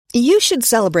You should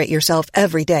celebrate yourself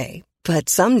every day, but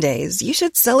some days you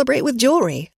should celebrate with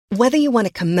jewelry. Whether you want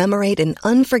to commemorate an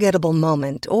unforgettable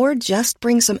moment or just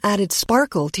bring some added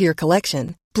sparkle to your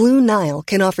collection, Blue Nile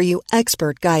can offer you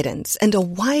expert guidance and a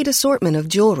wide assortment of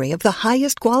jewelry of the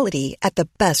highest quality at the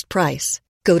best price.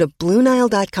 Go to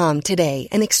BlueNile.com today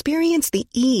and experience the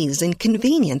ease and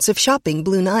convenience of shopping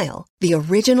Blue Nile, the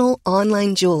original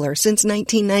online jeweler since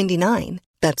 1999.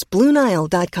 That's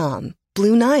BlueNile.com.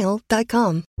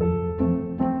 BlueNile.com.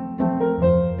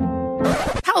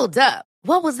 Hold up.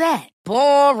 What was that?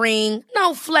 Boring.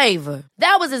 No flavor.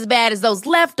 That was as bad as those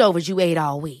leftovers you ate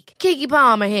all week. Keke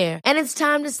Palmer here, and it's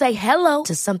time to say hello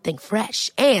to something fresh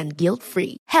and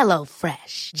guilt-free. Hello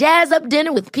Fresh. Jazz up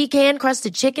dinner with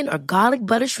pecan-crusted chicken or garlic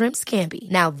butter shrimp scampi.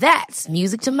 Now that's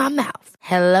music to my mouth.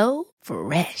 Hello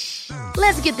Fresh.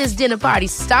 Let's get this dinner party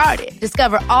started.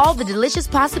 Discover all the delicious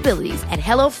possibilities at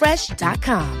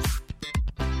HelloFresh.com.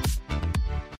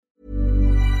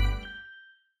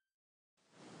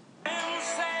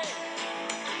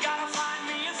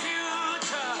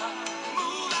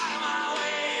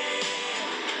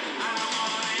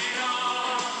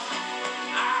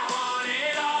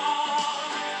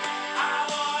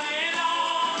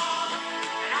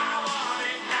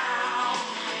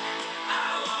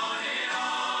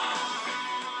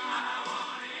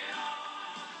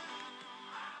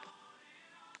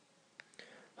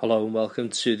 Hello and welcome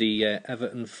to the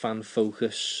Everton Fan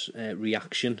Focus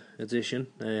reaction edition.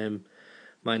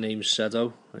 My name's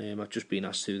Sedo. I've just been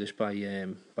asked to do this by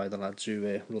the lads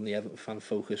who run the Everton Fan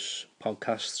Focus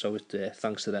podcast, so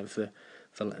thanks to them for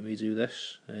letting me do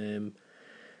this.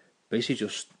 Basically,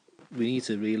 we need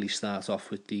to really start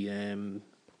off with the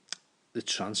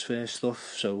transfer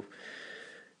stuff. So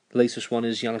the latest one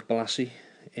is Yannick Bolasie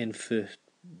in for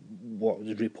what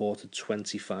was reported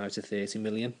 25 to 30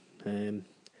 million.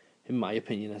 In my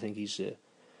opinion, I think he's a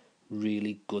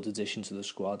really good addition to the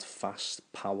squad. Fast,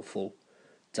 powerful,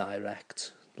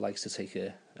 direct, likes to take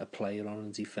a player on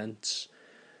in defence.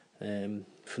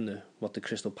 From what the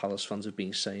Crystal Palace fans have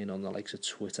been saying on the likes of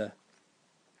Twitter,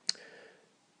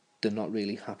 they're not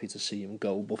really happy to see him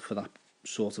go, but for that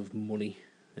sort of money,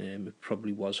 it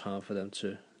probably was hard for them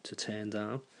to turn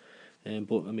down.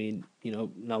 But I mean,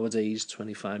 nowadays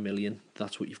 25 million,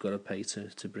 that's what you've got to pay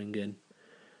to bring in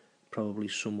probably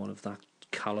someone of that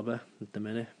calibre at the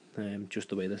minute. Just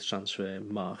the way the transfer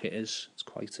market is, it's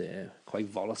quite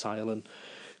volatile and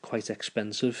quite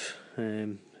expensive,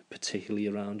 particularly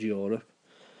around Europe.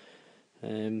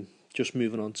 Just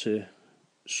moving on to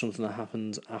something that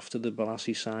happened after the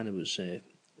Bolasie sign, it was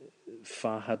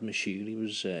Farhad Moshiri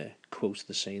was quoted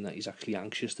as saying that he's actually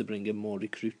anxious to bring in more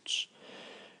recruits,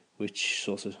 which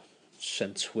sort of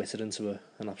sent Twitter into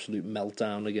an absolute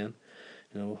meltdown again.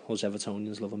 Us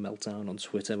Evertonians love a meltdown on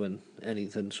Twitter when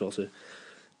anything sort of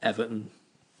Everton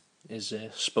is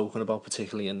spoken about,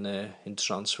 particularly in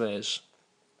transfers.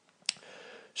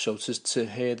 So to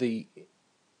hear the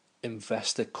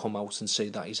investor come out and say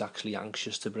that he's actually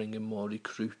anxious to bring in more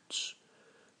recruits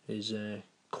is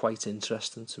quite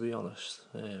interesting, to be honest.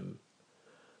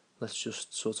 Let's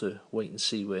just sort of wait and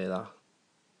see where that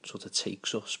sort of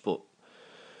takes us. But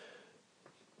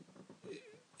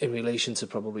in relation to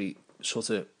probably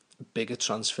sort of bigger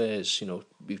transfers,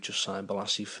 we've just signed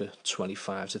Bolasie for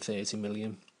 25 to 30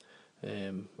 million,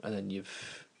 and then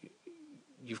you've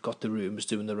got the rumours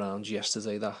doing the rounds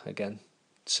yesterday that again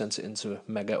sent it into a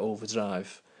mega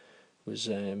overdrive. Was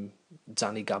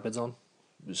Danny Gabardon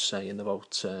was saying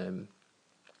about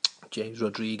James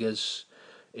Rodriguez,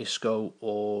 Isco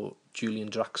or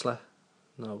Julian Draxler.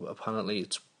 Now apparently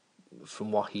it's,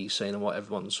 from what he's saying and what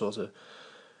everyone's sort of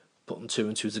putting two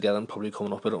and two together and probably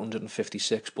coming up at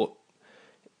 156, but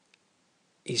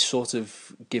he's sort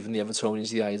of given the Evertonians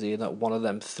the idea that one of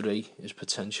them three is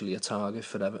potentially a target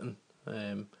for Everton.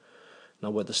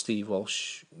 Now whether Steve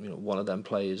Walsh, one of them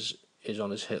players is on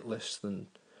his hit list, and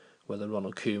whether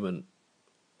Ronald Koeman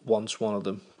wants one of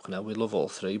them, we love all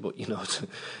three, but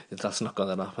that's not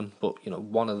going to happen. But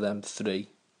one of them three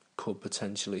could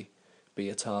potentially be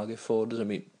a target for us. I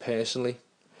mean, personally,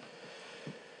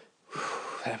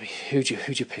 who'd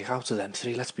you pick out of them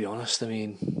three? Let's be honest. I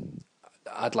mean,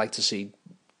 I'd like to see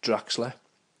Draxler,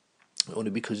 only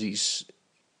because he's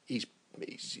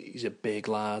a big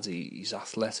lad. He's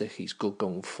athletic. He's good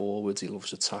going forwards. He loves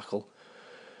to tackle.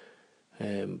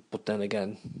 But then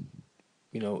again,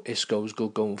 Isco's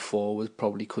good going forward.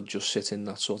 Probably could just sit in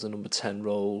that sort of number 10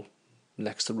 role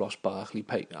next to Ross Barkley,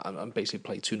 and basically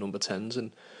play two number 10s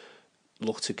and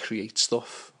look to create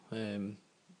stuff.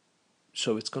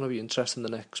 So it's going to be interesting the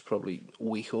next probably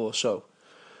week or so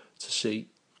to see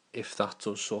if that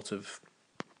does sort of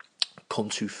come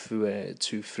to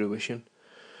fruition.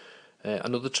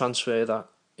 Another transfer that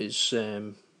is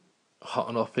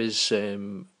hotting up is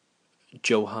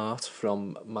Joe Hart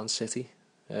from Man City.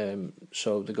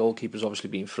 So the goalkeeper's obviously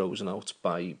been frozen out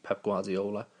by Pep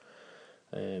Guardiola.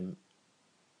 I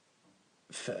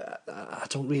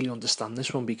don't really understand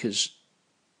this one, because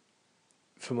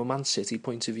from a Man City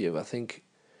point of view, I think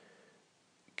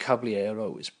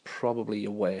Caballero is probably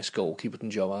a worse goalkeeper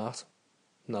than Joe Hart.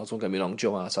 Now, don't get me wrong,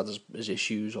 Joe Hart had his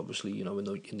issues, obviously, in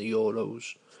the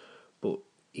Euros, but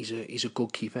he's a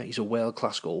good keeper. He's a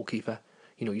world-class goalkeeper.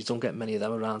 You don't get many of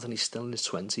them around, and he's still in his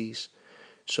 20s.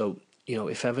 So,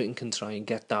 if Everton can try and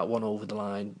get that one over the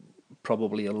line,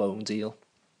 probably a loan deal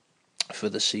for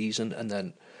the season, and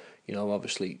then,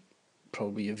 obviously,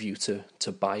 probably a view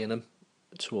to buying him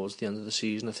towards the end of the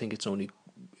season. I think it's only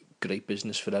great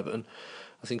business for Everton.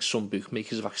 I think some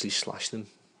bookmakers have actually slashed him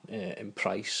in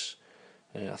price.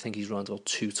 I think he's around about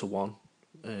 2-1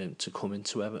 to come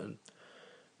into Everton.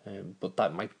 But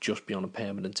that might just be on a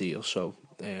permanent deal. So,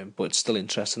 but it's still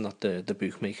interesting that the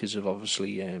bookmakers have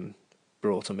obviously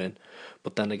brought him in.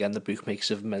 But then again, the bookmakers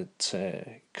have meant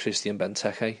Christian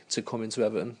Benteke to come into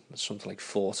Everton. It's something like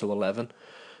 4-11.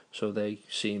 So they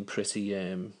seem pretty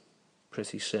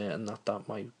certain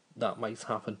that might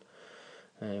happen.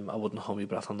 I wouldn't hold my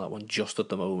breath on that one just at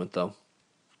the moment, though.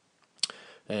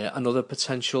 Another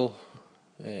potential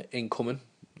incoming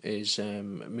is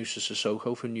Moussa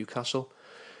Sissoko from Newcastle.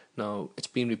 Now, it's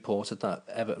been reported that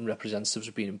Everton representatives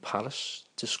have been in Paris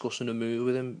discussing a move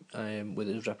with him, with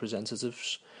his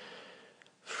representatives.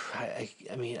 I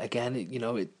mean, again,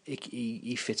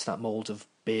 he fits that mould of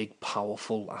big,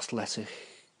 powerful, athletic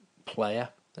player.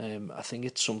 I think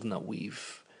it's something that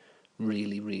we've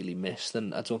really, really missed,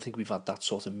 and I don't think we've had that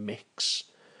sort of mix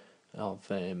of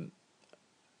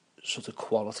sort of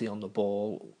quality on the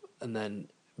ball, and then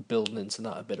building into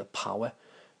that a bit of power.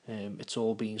 It's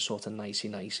all been sort of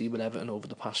nicey with Everton over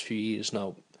the past few years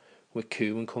now, with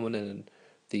Koeman coming in and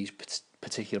these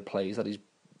particular plays that he's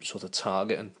sort of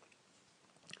targeting.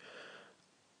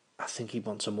 I think he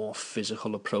wants a more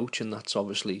physical approach, and that's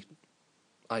obviously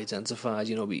identified.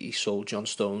 He sold John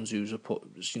Stones, who's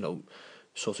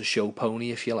sort of show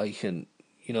pony, if you like, and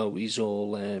he's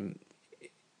all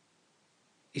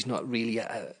he's not really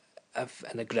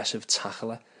an aggressive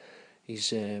tackler.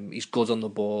 He's good on the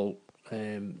ball,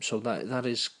 so that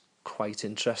is quite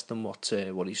interesting what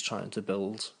he's trying to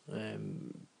build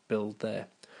there.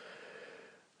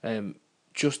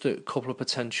 Just a couple of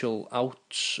potential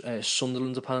outs.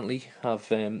 Sunderland apparently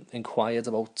have inquired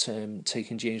about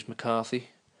taking James McCarthy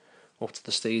up to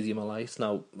the Stadium of Light.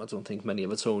 Now, I don't think many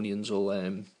Evertonians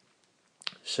will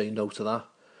say no to that.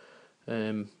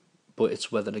 But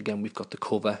it's whether, again, we've got the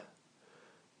cover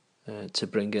to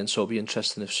bring in. So it'll be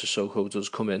interesting if Sissoko does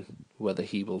come in, whether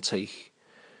he will take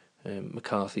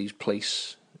McCarthy's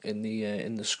place in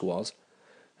the squad.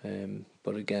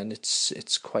 But again,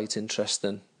 it's quite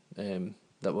interesting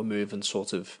that we're moving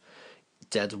sort of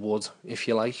dead wood, if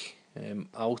you like,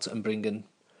 out and bringing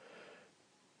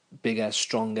bigger,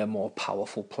 stronger, more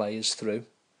powerful players through.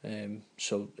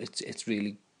 So it's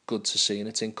really good to see, and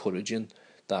it's encouraging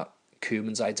that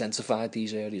Koeman's identified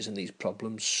these areas and these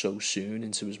problems so soon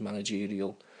into his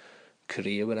managerial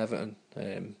career with Everton.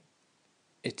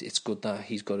 It's good that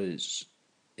he's got his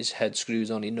head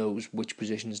screwed on. He knows which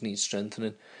positions need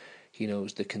strengthening. He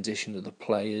knows the condition of the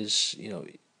players.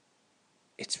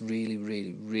 It's really,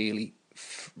 really, really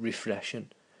refreshing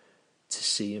to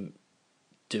see him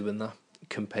doing that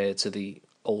compared to the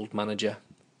old manager.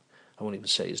 I won't even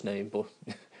say his name, but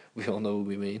we all know what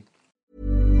we mean.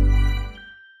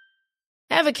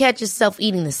 Ever catch yourself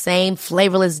eating the same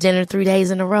flavorless dinner 3 days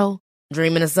in a row?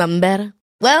 Dreaming of something better?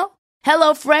 Well,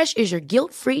 HelloFresh is your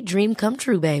guilt-free dream come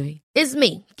true, baby. It's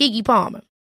me, Keke Palmer.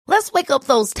 Let's wake up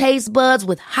those taste buds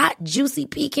with hot, juicy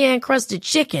pecan-crusted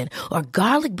chicken or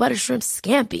garlic butter shrimp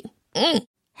scampi.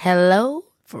 Hello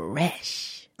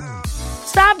Fresh.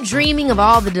 Stop dreaming of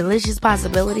all the delicious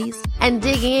possibilities and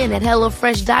dig in at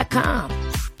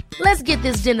HelloFresh.com. Let's get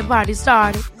this dinner party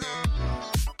started.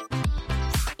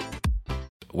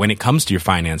 When it comes to your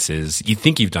finances, you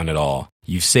think you've done it all.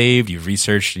 You've saved, you've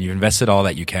researched, and you've invested all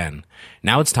that you can.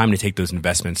 Now it's time to take those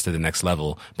investments to the next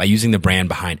level by using the brand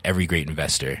behind every great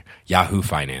investor, Yahoo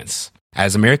Finance.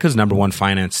 As America's #1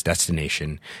 finance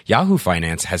destination, Yahoo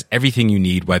Finance has everything you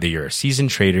need, whether you're a seasoned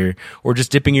trader or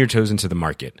just dipping your toes into the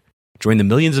market. Join the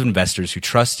millions of investors who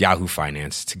trust Yahoo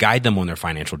Finance to guide them on their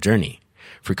financial journey.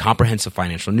 For comprehensive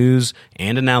financial news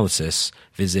and analysis,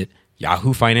 visit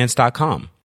yahoofinance.com.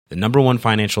 The #1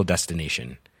 financial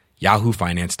destination,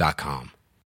 yahoofinance.com.